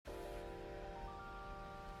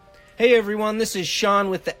Hey everyone, this is Sean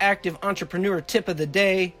with the Active Entrepreneur Tip of the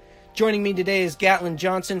Day. Joining me today is Gatlin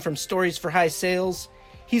Johnson from Stories for High Sales.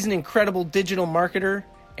 He's an incredible digital marketer,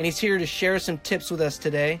 and he's here to share some tips with us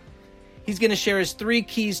today. He's going to share his 3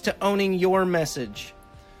 keys to owning your message.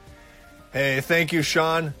 Hey, thank you,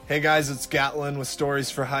 Sean. Hey guys, it's Gatlin with Stories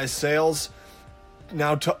for High Sales.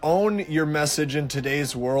 Now, to own your message in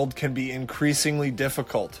today's world can be increasingly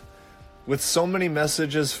difficult. With so many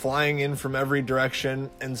messages flying in from every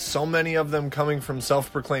direction and so many of them coming from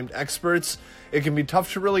self-proclaimed experts, it can be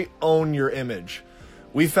tough to really own your image.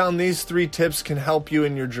 We found these 3 tips can help you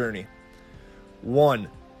in your journey. 1.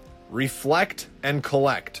 Reflect and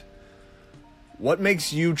collect. What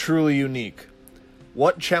makes you truly unique?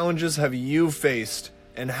 What challenges have you faced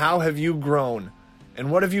and how have you grown?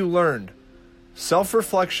 And what have you learned?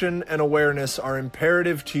 Self-reflection and awareness are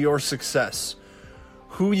imperative to your success.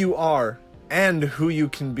 Who you are and who you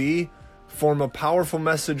can be form a powerful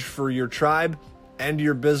message for your tribe and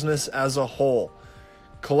your business as a whole.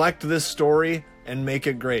 Collect this story and make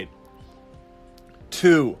it great.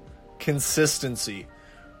 2. Consistency.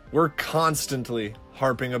 We're constantly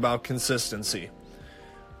harping about consistency.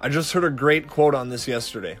 I just heard a great quote on this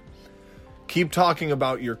yesterday. Keep talking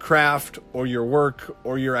about your craft or your work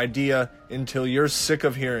or your idea until you're sick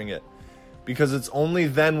of hearing it, because it's only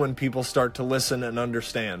then when people start to listen and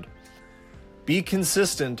understand. Be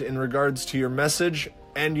consistent in regards to your message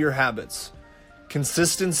and your habits.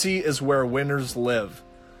 Consistency is where winners live.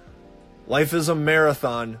 Life is a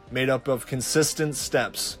marathon made up of consistent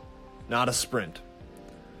steps, not a sprint.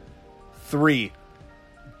 3.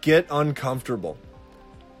 Get uncomfortable.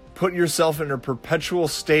 Put yourself in a perpetual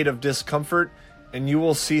state of discomfort and you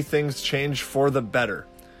will see things change for the better.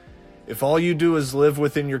 If all you do is live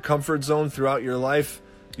within your comfort zone throughout your life,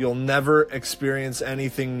 you'll never experience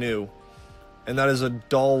anything new. And that is a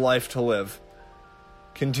dull life to live.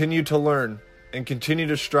 Continue to learn and continue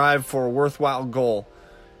to strive for a worthwhile goal,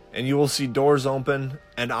 and you will see doors open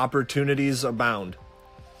and opportunities abound.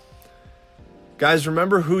 Guys,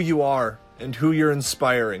 remember who you are and who you're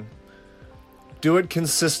inspiring. Do it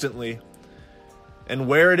consistently and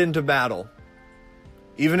wear it into battle,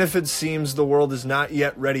 even if it seems the world is not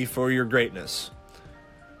yet ready for your greatness.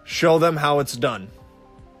 Show them how it's done.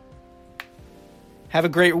 Have a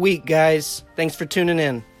great week, guys. Thanks for tuning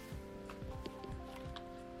in.